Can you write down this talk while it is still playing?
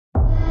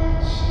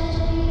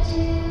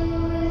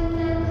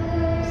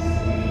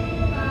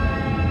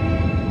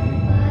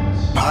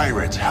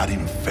pirates had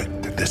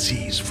infected the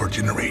seas for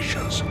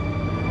generations.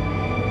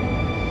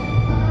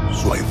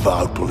 So I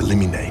vowed to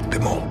eliminate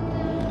them all.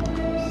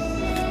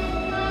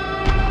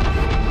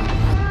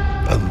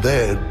 And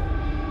then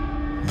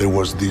there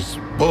was this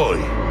boy,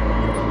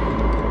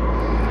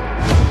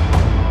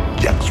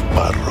 Jack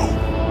Sparrow.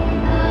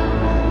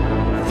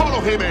 Follow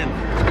him in!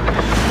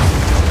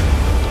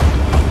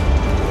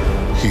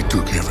 He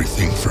took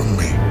everything from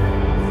me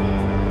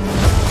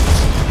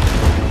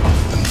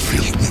and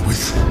filled me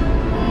with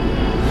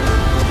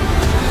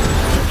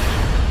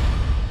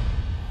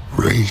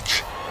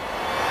rage.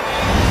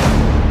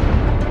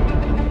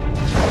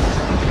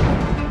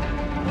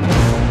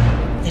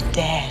 The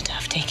dead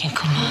have taken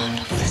command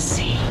of the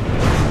sea.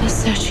 They're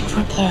searching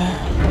for Pearl,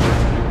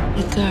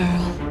 a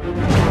girl,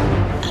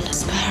 and a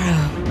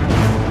sparrow.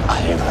 I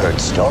have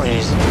heard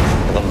stories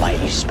of a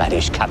mighty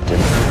Spanish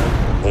captain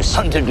who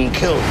hunted and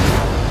killed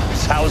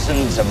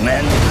thousands of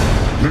men.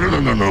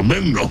 No,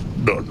 men, no.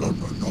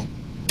 No.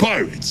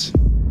 Pirates.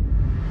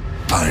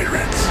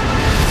 Pirates.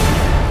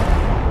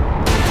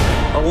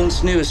 I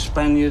once knew a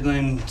Spaniard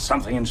named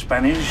something in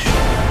Spanish.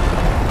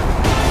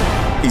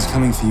 He's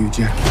coming for you,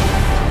 Jack.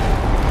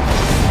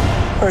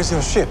 Where's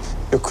your ship?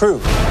 Your crew?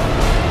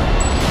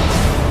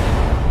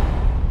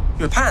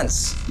 Your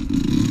pants?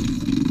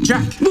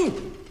 Jack!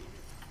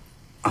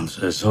 I'm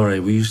so sorry,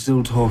 were you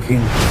still talking?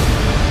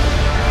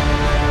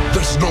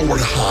 There's nowhere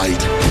to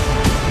hide.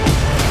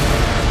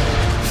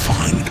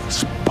 Find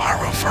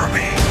Sparrow for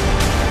me.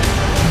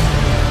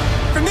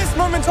 From this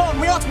moment on,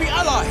 we are to be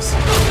allies.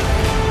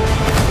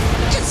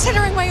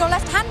 Considering where your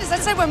left hand is, I'd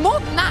say we're more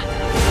than that.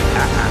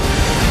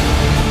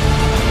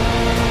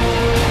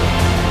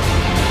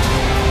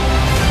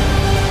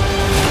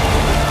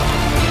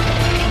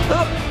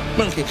 Oh,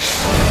 monkey.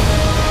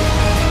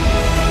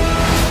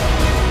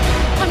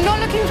 I'm not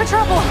looking for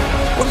trouble.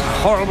 What a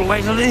horrible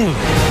way to live.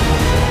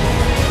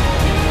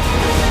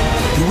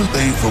 You will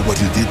pay for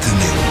what you did to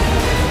me.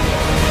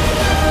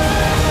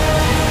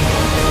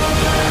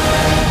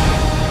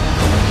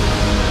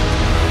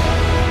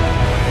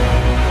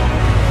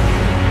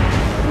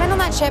 The men on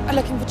that ship are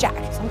looking for Jack,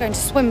 so I'm going to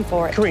swim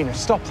for it. Karina,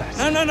 stop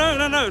that.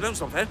 No, don't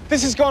stop that.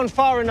 This has gone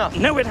far enough.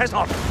 No, it has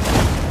not.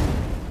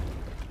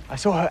 I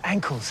saw her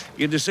ankles.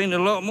 You'd have seen a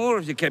lot more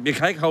if you kept your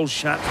cake holes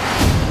shut.